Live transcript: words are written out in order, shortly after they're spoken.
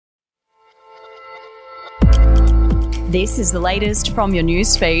This is the latest from your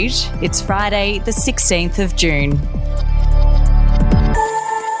newsfeed. It's Friday, the 16th of June.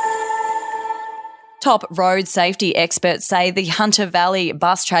 Top road safety experts say the Hunter Valley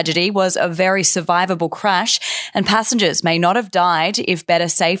bus tragedy was a very survivable crash, and passengers may not have died if better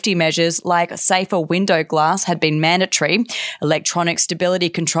safety measures like safer window glass had been mandatory, electronic stability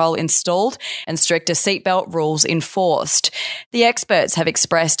control installed, and stricter seatbelt rules enforced. The experts have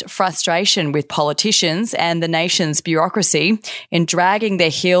expressed frustration with politicians and the nation's bureaucracy in dragging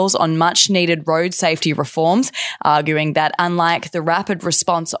their heels on much-needed road safety reforms, arguing that unlike the rapid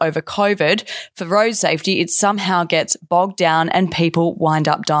response over COVID, for road safety, it somehow gets bogged down and people wind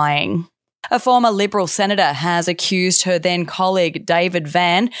up dying. A former Liberal senator has accused her then colleague David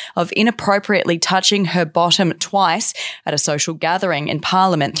Van of inappropriately touching her bottom twice at a social gathering in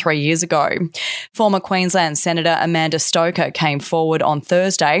Parliament 3 years ago. Former Queensland Senator Amanda Stoker came forward on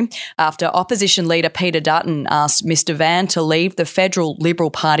Thursday after opposition leader Peter Dutton asked Mr Van to leave the federal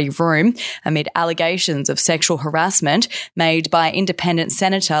Liberal Party room amid allegations of sexual harassment made by independent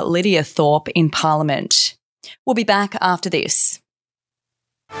Senator Lydia Thorpe in Parliament. We'll be back after this.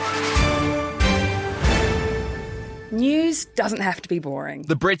 News doesn't have to be boring.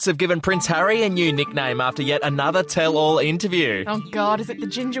 The Brits have given Prince Harry a new nickname after yet another tell-all interview. Oh God, is it the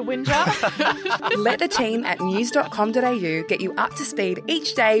Ginger Whinger? Let the team at news.com.au get you up to speed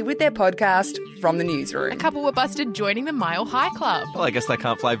each day with their podcast, From the Newsroom. A couple were busted joining the Mile High Club. Well, I guess they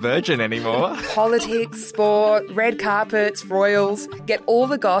can't fly Virgin anymore. Politics, sport, red carpets, royals. Get all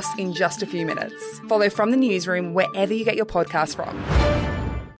the goss in just a few minutes. Follow From the Newsroom wherever you get your podcast from.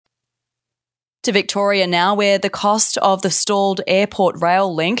 To Victoria now, where the cost of the stalled airport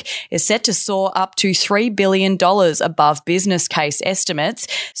rail link is set to soar up to $3 billion above business case estimates,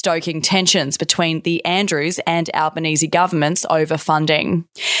 stoking tensions between the Andrews and Albanese governments over funding.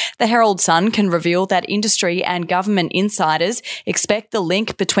 The Herald Sun can reveal that industry and government insiders expect the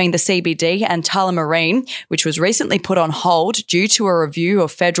link between the CBD and Tullamarine, which was recently put on hold due to a review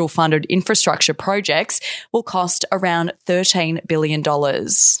of federal funded infrastructure projects, will cost around $13 billion.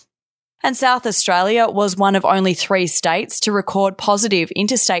 And South Australia was one of only 3 states to record positive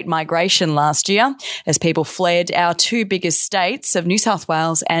interstate migration last year as people fled our 2 biggest states of New South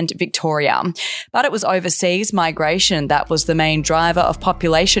Wales and Victoria. But it was overseas migration that was the main driver of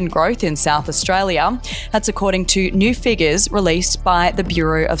population growth in South Australia. That's according to new figures released by the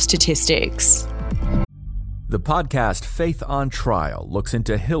Bureau of Statistics. The podcast Faith on Trial looks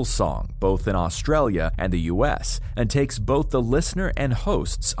into Hillsong, both in Australia and the US, and takes both the listener and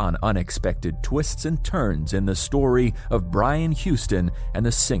hosts on unexpected twists and turns in the story of Brian Houston and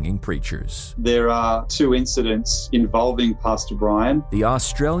the Singing Preachers. There are 2 incidents involving Pastor Brian. The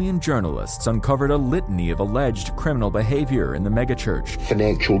Australian journalists uncovered a litany of alleged criminal behaviour in the megachurch.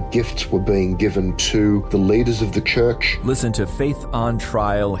 Financial gifts were being given to the leaders of the church. Listen to Faith on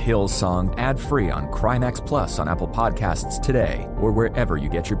Trial Hillsong ad-free on Crimex Plus on Apple Podcasts today or wherever you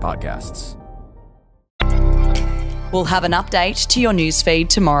get your podcasts. We'll have an update to your newsfeed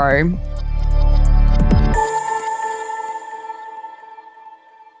tomorrow.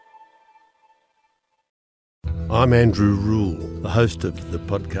 I'm Andrew Rule, the host of the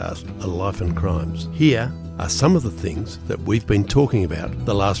podcast A Life and Crimes. Here are some of the things that we've been talking about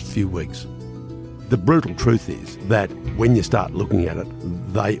the last few weeks. The brutal truth is that when you start looking at it,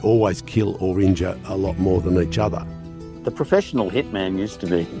 they always kill or injure a lot more than each other. The professional hitman used to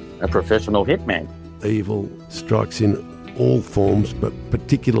be a professional hitman. Evil strikes in all forms, but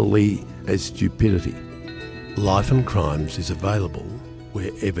particularly as stupidity. Life and Crimes is available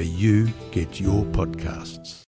wherever you get your podcasts.